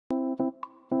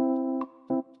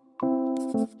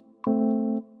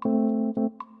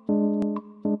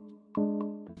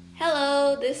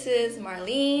Hello, this is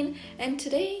Marlene, and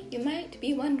today you might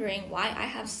be wondering why I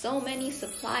have so many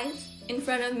supplies in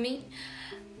front of me.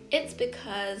 It's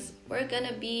because we're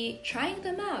gonna be trying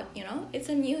them out, It's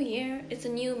a new year, it's a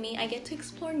new me. I get to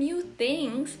explore new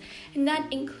things, and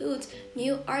that includes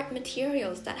new art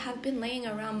materials that have been laying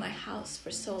around my house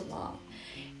for so long.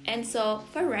 And so,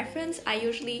 for reference, I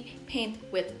usually paint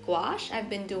with gouache. I've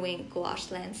been doing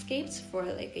gouache landscapes for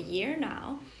like a year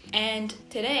now. And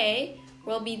today,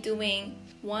 we'll be doing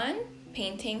one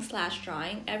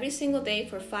painting/drawing every single day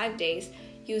for 5 days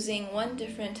using one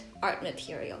different art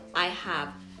material. I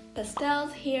have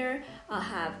pastels here, I'll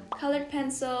have colored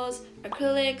pencils,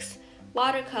 acrylics,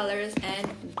 watercolors, and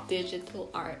digital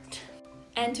art.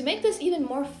 And to make this even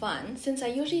more fun, since I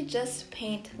usually just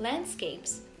paint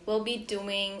landscapes, we'll be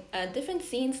doing different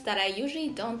scenes that I usually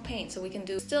don't paint. So we can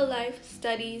do still life,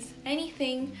 studies,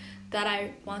 anything that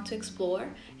I want to explore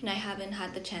and I haven't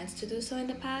had the chance to do so in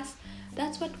the past.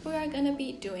 That's what we're gonna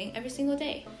be doing every single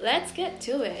day. Let's get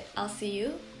to it. I'll see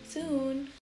you soon.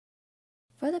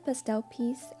 For the pastel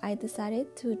piece, I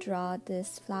decided to draw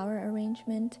this flower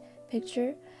arrangement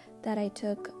picture that I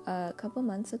took a couple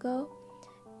months ago,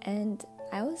 and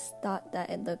I always thought that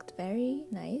it looked very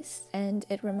nice, and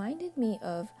it reminded me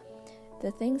of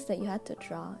the things that you had to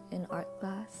draw in art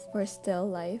class for still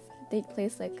life. They'd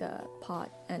place like a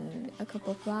pot and a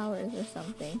couple flowers or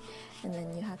something, and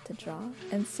then you had to draw.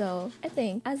 And so I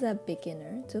think as a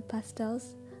beginner to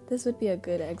pastels, this would be a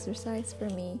good exercise for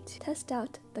me to test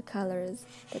out the colors,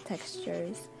 the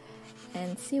textures,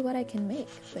 and see what I can make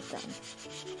with them.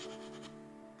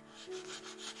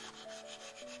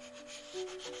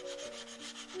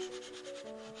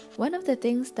 One of the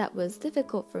things that was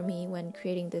difficult for me when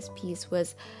creating this piece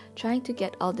was trying to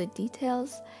get all the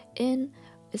details in,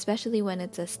 especially when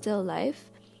it's a still life,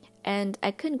 and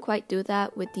I couldn't quite do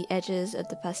that with the edges of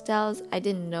the pastels. I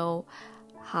didn't know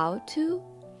how to,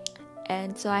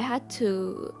 and so I had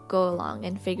to go along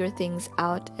and figure things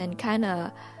out and kind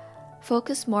of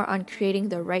focus more on creating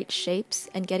the right shapes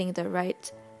and getting the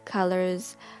right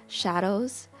colors,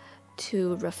 shadows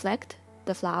to reflect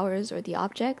the flowers or the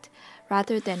object,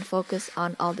 rather than focus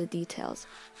on all the details.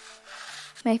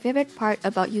 My favorite part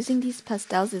about using these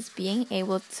pastels is being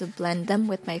able to blend them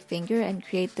with my finger and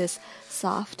create this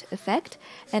soft effect,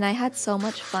 and I had so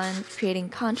much fun creating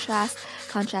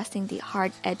contrasting the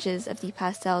hard edges of the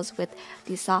pastels with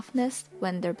the softness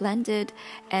when they're blended,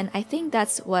 and I think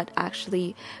that's what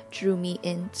actually drew me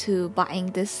into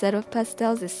buying this set of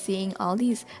pastels, is seeing all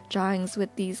these drawings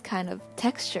with these kind of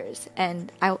textures,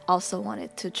 and I also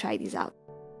wanted to try these out.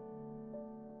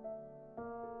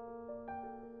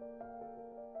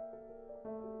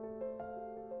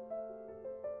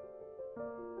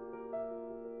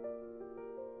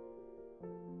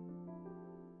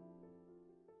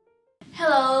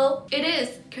 Hello! It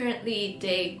is currently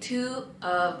day 2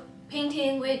 of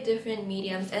painting with different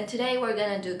mediums, and today we're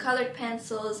gonna do colored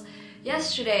pencils.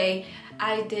 Yesterday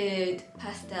I did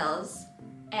pastels,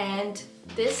 and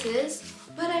this is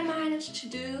what I managed to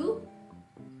do.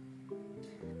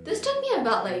 This took me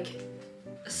about like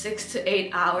 6 to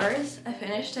 8 hours. I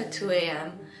finished at 2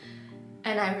 a.m.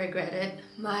 and I regretted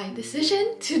my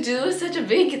decision to do such a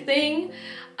big thing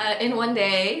in one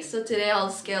day. So today I'll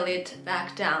scale it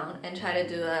back down and try to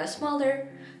do a smaller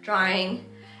drawing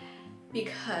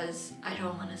because I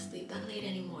don't want to sleep that late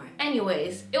anymore.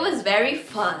 Anyways, it was very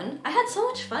fun. I had so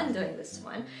much fun doing this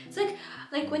one. It's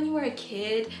like when you were a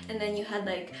kid and then you had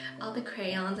like all the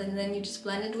crayons and then you just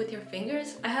blended with your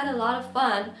fingers. I had a lot of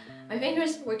fun. My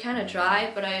fingers were kind of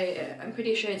dry, but I'm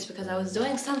pretty sure it's because I was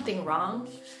doing something wrong.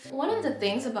 One of the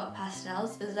things about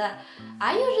pastels is that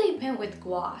I usually paint with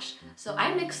gouache. So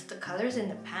I mix the colors in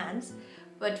the pans,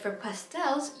 but for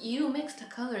pastels, you mix the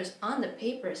colors on the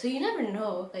paper. So you never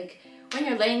know, like when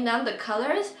you're laying down the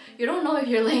colors, you don't know if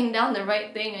you're laying down the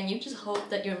right thing, and you just hope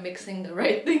that you're mixing the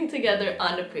right thing together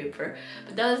on the paper.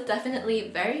 But that was definitely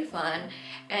very fun,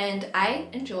 and I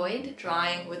enjoyed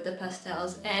drawing with the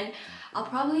pastels, and I'll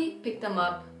probably pick them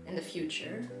up in the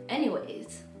future.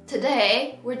 Anyways,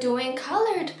 today we're doing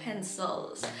colored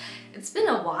pencils. It's been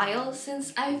a while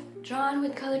since I've drawn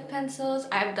with colored pencils.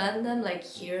 I've done them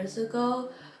like years ago.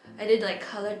 I did like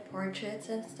colored portraits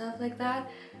and stuff like that,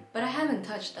 but I haven't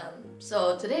touched them.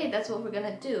 So today that's what we're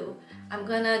gonna do. I'm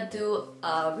gonna do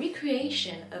a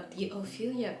recreation of the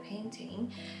Ophelia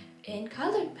painting in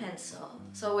colored pencil.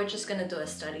 So we're just gonna do a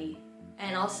study,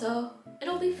 and also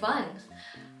it'll be fun.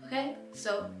 Okay,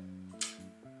 so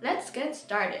let's get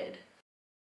started.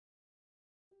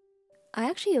 I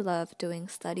actually love doing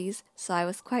studies, so I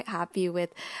was quite happy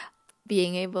with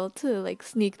being able to like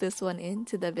sneak this one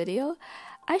into the video.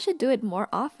 I should do it more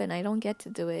often. I don't get to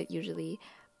do it usually,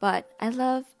 but I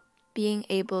love being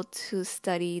able to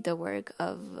study the work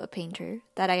of a painter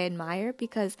that I admire,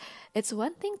 because it's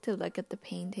one thing to look at the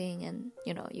painting and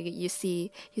you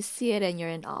see it and you're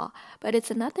in awe, but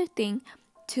it's another thing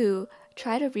to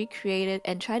try to recreate it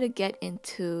and try to get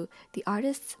into the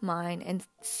artist's mind and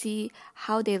see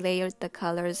how they layered the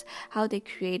colors, how they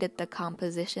created the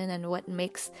composition, and what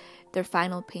makes their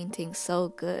final painting so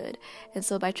good. And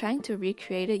so by trying to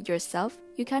recreate it yourself,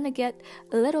 you kind of get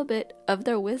a little bit of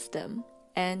their wisdom,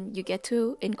 and you get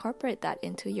to incorporate that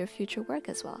into your future work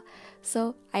as well.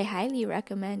 So I highly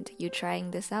recommend you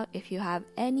trying this out if you have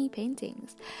any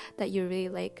paintings that you really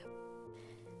like.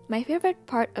 My favorite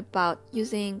part about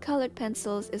using colored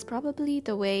pencils is probably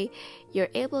the way you're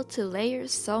able to layer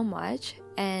so much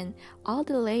and all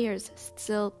the layers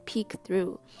still peek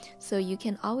through. So you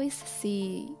can always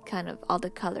see kind of all the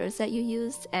colors that you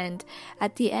used, and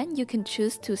at the end you can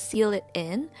choose to seal it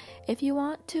in if you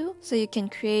want to. So you can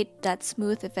create that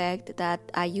smooth effect that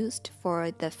I used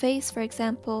for the face, for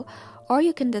example, or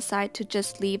you can decide to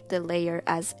just leave the layer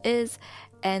as is,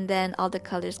 and then all the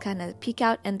colors kind of peek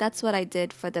out, and that's what I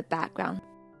did for the background.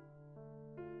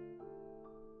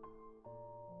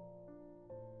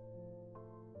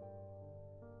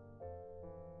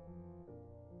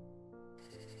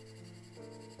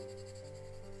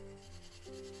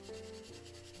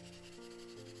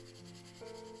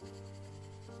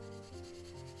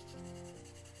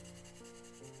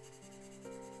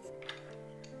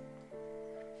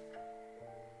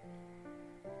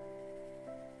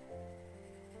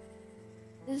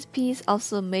 This piece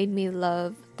also made me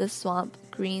love the swamp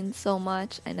green so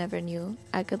much. I never knew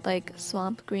I could like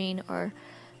swamp green or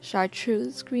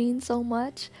chartreuse green so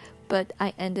much, but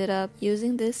I ended up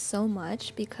using this so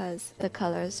much because the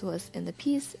colors was in the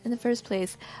piece in the first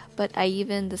place. But I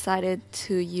even decided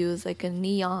to use like a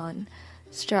neon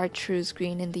chartreuse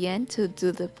green in the end to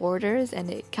do the borders, and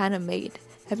it kind of made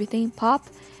everything pop.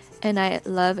 And I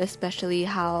love especially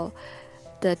how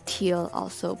the teal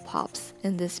also pops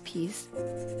in this piece.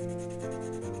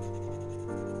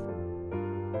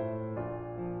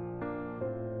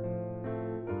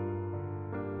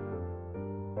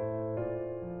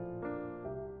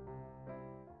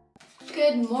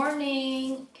 Good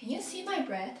morning! Can you see my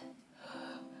breath?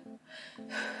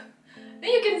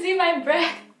 You can see my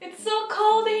breath! It's so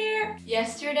cold here!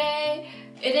 Yesterday,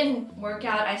 it didn't work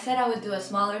out. I said I would do a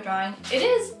smaller drawing. It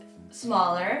is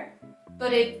smaller,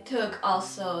 but it took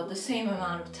also the same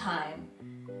amount of time.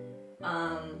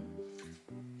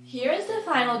 Here's the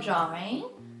final drawing.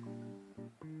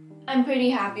 I'm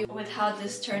pretty happy with how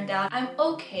this turned out. I'm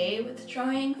okay with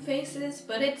drawing faces,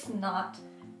 but it's not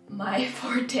my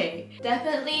forte.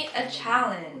 Definitely a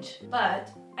challenge, but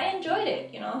I enjoyed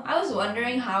it, I was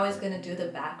wondering how I was gonna do the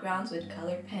backgrounds with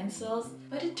colored pencils,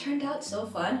 but it turned out so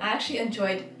fun. I actually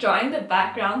enjoyed drawing the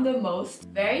background the most.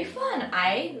 Very fun.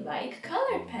 I like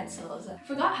colored pencils. I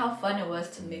forgot how fun it was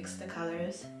to mix the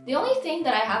colors. The only thing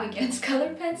that I have against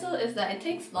colored pencil is that it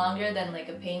takes longer than like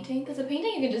a painting, because a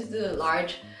painting you can just do a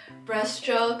large brush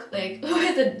stroke like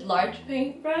with a large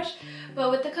paintbrush,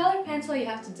 but with the colored pencil you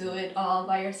have to do it all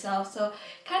by yourself, so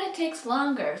it kind of takes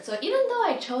longer. So even though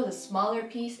I chose a smaller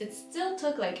piece, it still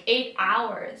took like 8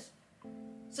 hours.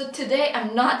 So today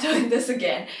I'm not doing this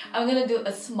again. I'm gonna do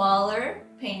a smaller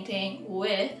painting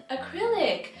with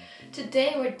acrylic.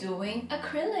 Today we're doing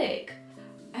acrylic.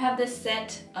 I have this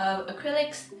set of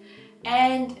acrylics,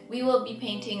 and we will be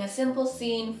painting a simple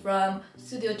scene from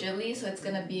Studio Ghibli, so it's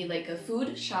gonna be like a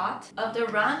food shot of the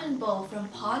ramen bowl from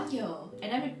Ponyo. I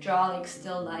never draw like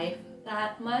still life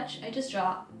that much. I just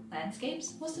draw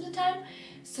landscapes most of the time,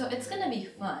 so it's gonna be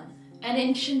fun. And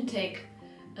it shouldn't take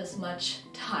as much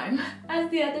time as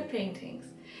the other paintings.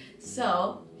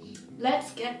 So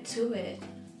let's get to it.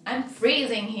 I'm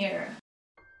freezing here.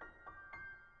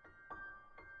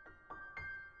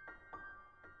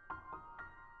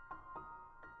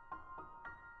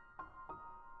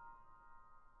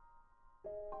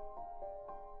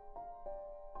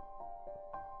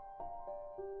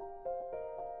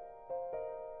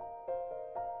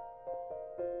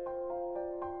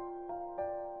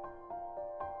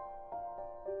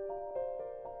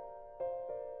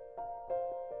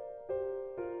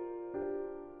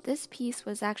 This piece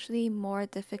was actually more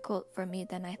difficult for me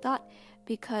than I thought,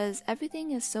 because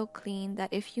everything is so clean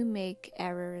that if you make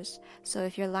errors, so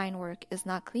if your line work is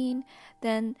not clean,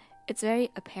 then it's very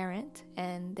apparent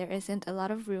and there isn't a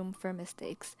lot of room for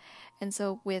mistakes. And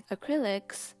so with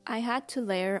acrylics, I had to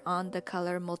layer on the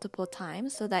color multiple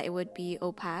times so that it would be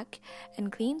opaque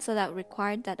and clean, so that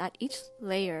required that at each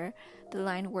layer the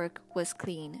line work was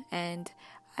clean, and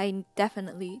I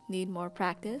definitely need more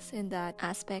practice in that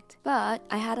aspect. But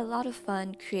I had a lot of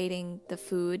fun creating the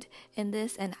food in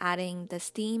this and adding the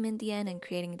steam in the end and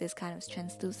creating this kind of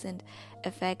translucent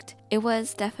effect. It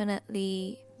was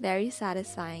definitely very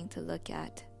satisfying to look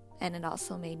at, and it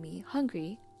also made me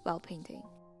hungry while painting.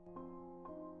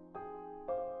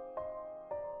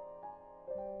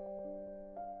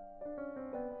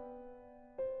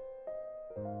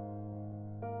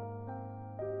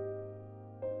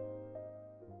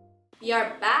 We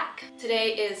are back. Today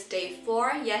is day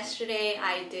 4. Yesterday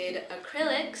I did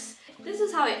acrylics. This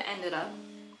is how it ended up.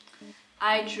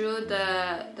 I drew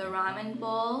the ramen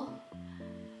bowl.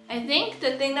 I think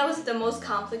the thing that was the most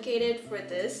complicated for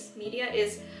this media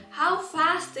is how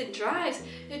fast it dries.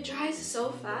 It dries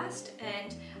so fast,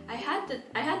 and I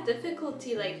had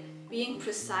difficulty like being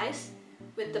precise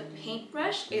with the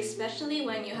paintbrush, especially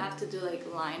when you have to do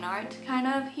like line art kind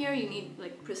of here. You need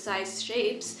like precise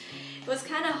shapes. It was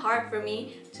kind of hard for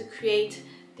me to create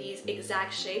these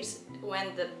exact shapes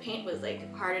when the paint was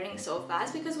like hardening so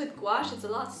fast, because with gouache it's a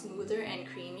lot smoother and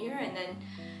creamier, and then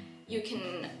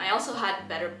I also had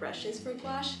better brushes for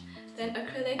gouache than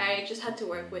acrylic. I just had to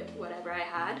work with whatever I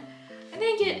had. I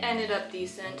think it ended up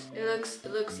decent. It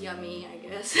looks yummy, I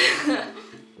guess.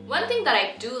 One thing that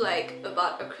I do like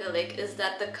about acrylic is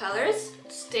that the colors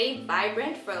stay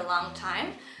vibrant for a long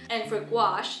time. And for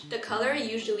gouache, the color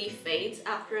usually fades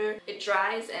after it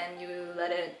dries and you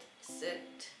let it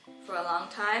sit for a long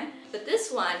time. But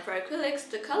this one, for acrylics,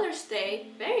 the colors stay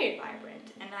very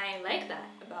vibrant, and I like that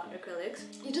about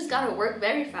acrylics. You just gotta work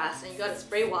very fast and you gotta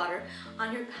spray water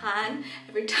on your pan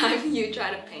every time you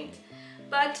try to paint.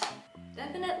 But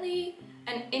definitely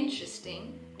an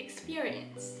interesting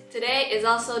experience. Today is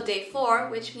also day 4,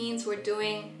 which means we're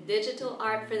doing digital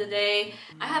art for the day.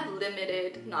 I have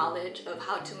limited knowledge of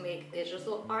how to make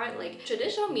digital art. Like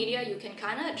traditional media, you can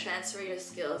kind of transfer your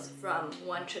skills from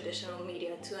one traditional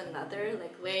media to another,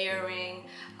 like layering,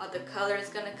 how the color is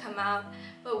gonna come out.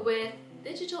 But with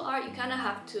digital art, you kind of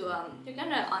have to, you're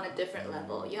kind of on a different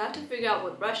level. You have to figure out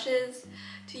what brushes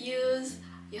to use.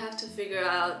 You have to figure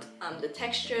out the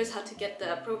textures, how to get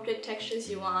the appropriate textures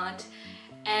you want.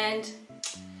 And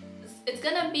it's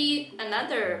gonna be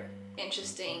another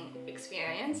interesting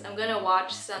experience. I'm gonna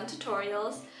watch some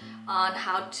tutorials on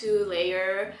how to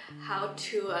layer, how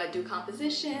to do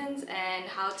compositions, and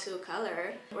how to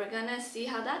color. We're gonna see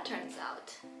how that turns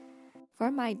out.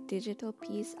 For my digital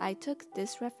piece, I took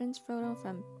this reference photo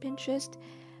from Pinterest,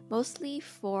 mostly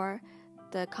for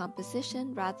the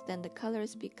composition rather than the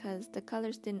colors, because the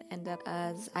colors didn't end up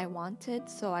as I wanted,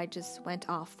 so I just went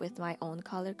off with my own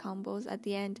color combos at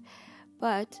the end.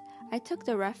 But I took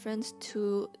the reference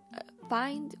to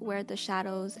find where the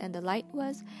shadows and the light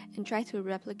was and try to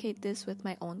replicate this with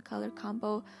my own color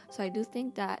combo. So I do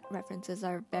think that references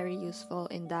are very useful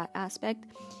in that aspect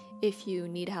if you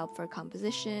need help for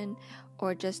composition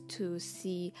or just to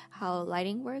see how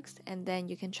lighting works, and then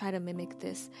you can try to mimic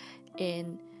this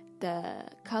in the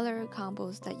color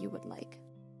combos that you would like.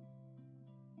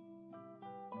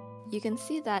 You can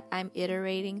see that I'm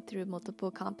iterating through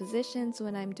multiple compositions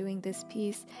when I'm doing this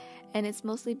piece, and it's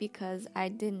mostly because I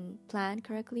didn't plan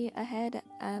correctly ahead,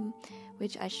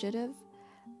 which I should have.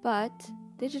 But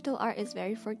digital art is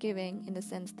very forgiving in the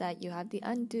sense that you have the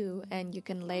undo and you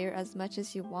can layer as much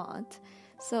as you want.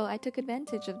 So I took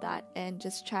advantage of that and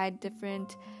just tried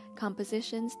different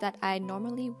compositions that I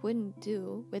normally wouldn't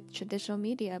do with traditional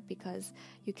media, because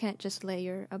you can't just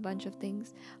layer a bunch of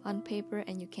things on paper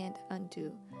and you can't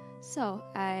undo. So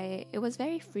it was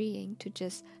very freeing to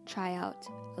just try out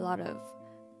a lot of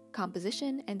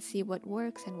composition and see what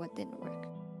works and what didn't work.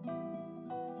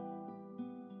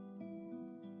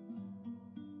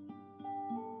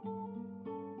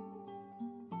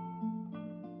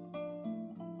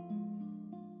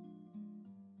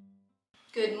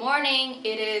 Good morning,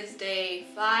 it is day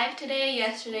 5 today.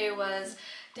 Yesterday was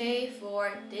day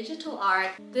 4 digital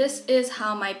art. This is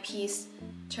how my piece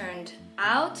turned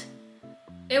out.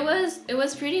 It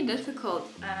was pretty difficult,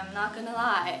 I'm not gonna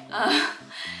lie.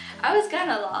 I was kind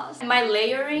of lost. My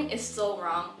layering is so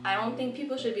wrong. I don't think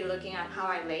people should be looking at how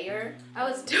I layer. I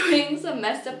was doing some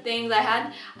messed up things. I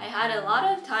had a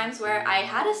lot of times where I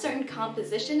had a certain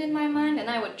composition in my mind and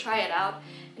I would try it out,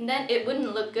 and then it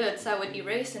wouldn't look good, so I would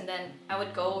erase and then I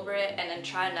would go over it and then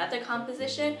try another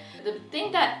composition. The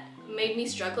thing that made me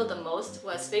struggle the most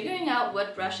was figuring out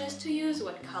what brushes to use,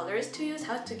 what colors to use,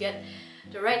 how to get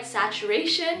the right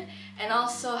saturation, and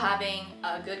also having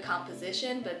a good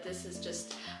composition. But this is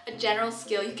just a general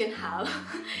skill you can have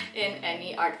in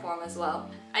any art form as well.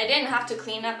 I didn't have to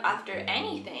clean up after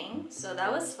anything, so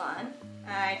that was fun.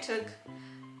 I took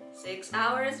 6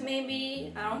 hours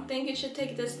maybe. I don't think it should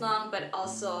take this long, but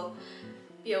also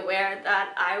be aware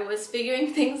that I was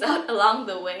figuring things out along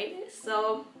the way.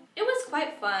 So it was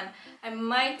quite fun. I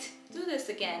might do this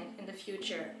again in the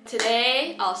future.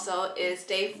 Today also is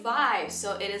day 5,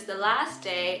 so it is the last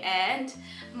day, and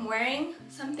I'm wearing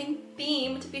something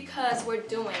themed because we're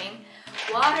doing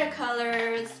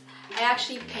watercolors. I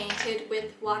actually painted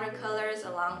with watercolors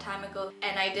a long time ago,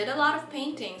 and I did a lot of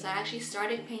paintings. I actually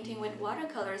started painting with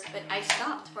watercolors, but I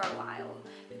stopped for a while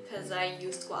because I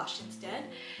used gouache instead.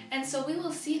 And so we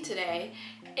will see today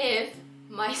if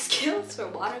my skills for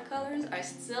watercolors are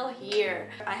still here.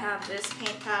 I have this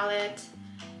paint palette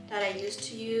that I used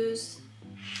to use,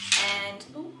 and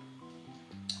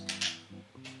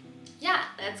yeah,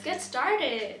 let's get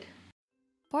started.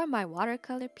 For my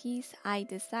watercolor piece, I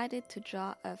decided to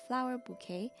draw a flower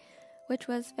bouquet, which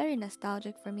was very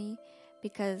nostalgic for me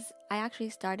because I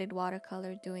actually started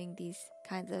watercolor doing these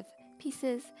kinds of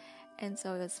pieces, and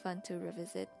so it was fun to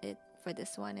revisit it for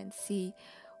this one and see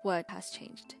what has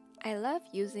changed. I love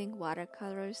using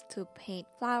watercolors to paint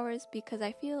flowers because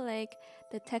I feel like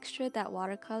the texture that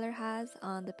watercolor has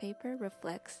on the paper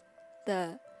reflects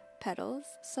the petals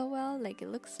so well, like it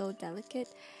looks so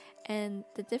delicate, and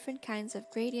the different kinds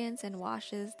of gradients and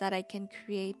washes that I can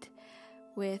create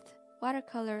with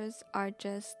watercolors are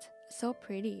just so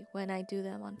pretty when I do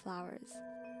them on flowers.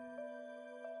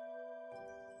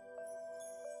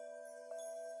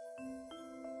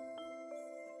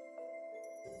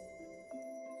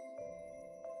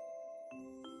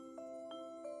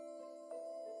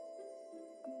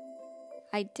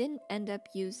 I didn't end up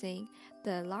using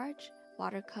the large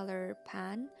watercolor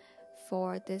pan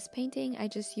for this painting. I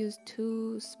just used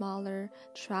 2 smaller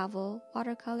travel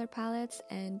watercolor palettes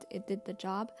and it did the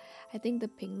job. I think the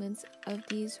pigments of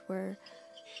these were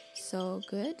so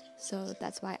good, so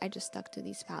that's why I just stuck to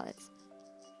these palettes.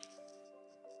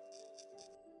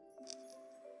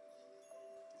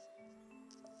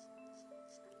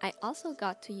 I also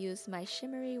got to use my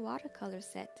shimmery watercolor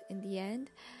set in the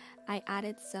end. I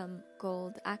added some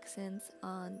gold accents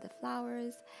on the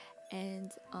flowers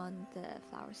and on the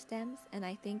flower stems, and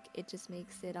I think it just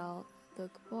makes it all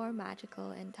look more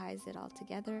magical and ties it all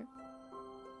together.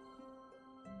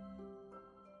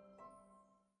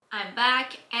 I'm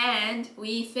back and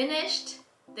we finished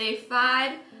day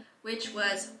 5, which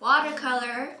was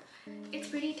watercolor. It's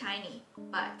pretty tiny,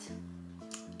 but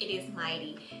it is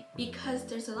mighty because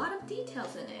there's a lot of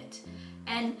details in it.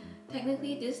 And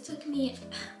technically this took me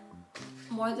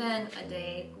more than a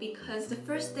day because the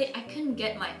first day I couldn't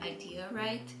get my idea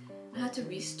right. I had to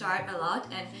restart a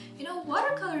lot, and you know,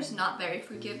 watercolor is not very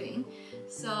forgiving,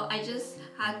 so I just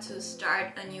had to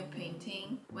start a new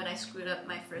painting when I screwed up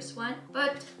my first one.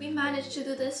 But we managed to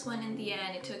do this one in the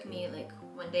end. It took me like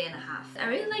 1.5 days. I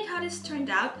really like how this turned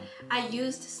out. I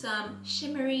used some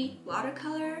shimmery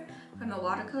watercolor from a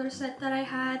watercolor set that I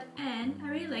had, and I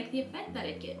really like the effect that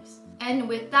it gives. And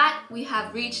with that, we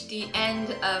have reached the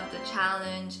end of the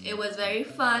challenge. It was very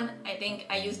fun. I think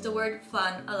I used the word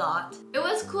fun a lot. It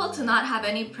was cool to not have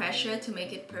any pressure to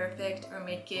make it perfect or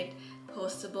make it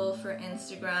postable for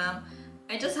Instagram.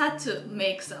 I just had to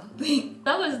make something.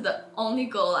 That was the only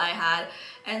goal I had.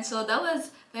 And so that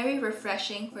was very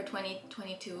refreshing for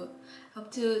 2022.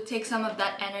 Hope to take some of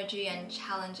that energy and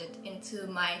challenge it into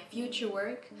my future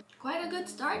work. Quite a good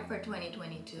start for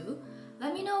 2022.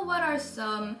 Let me know what are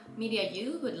some media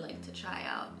you would like to try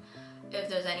out. If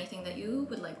there's anything that you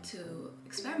would like to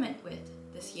experiment with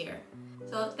this year.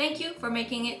 So thank you for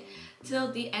making it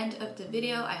till the end of the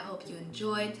video. I hope you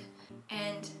enjoyed,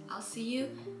 and I'll see you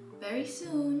very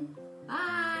soon.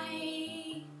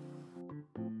 Bye!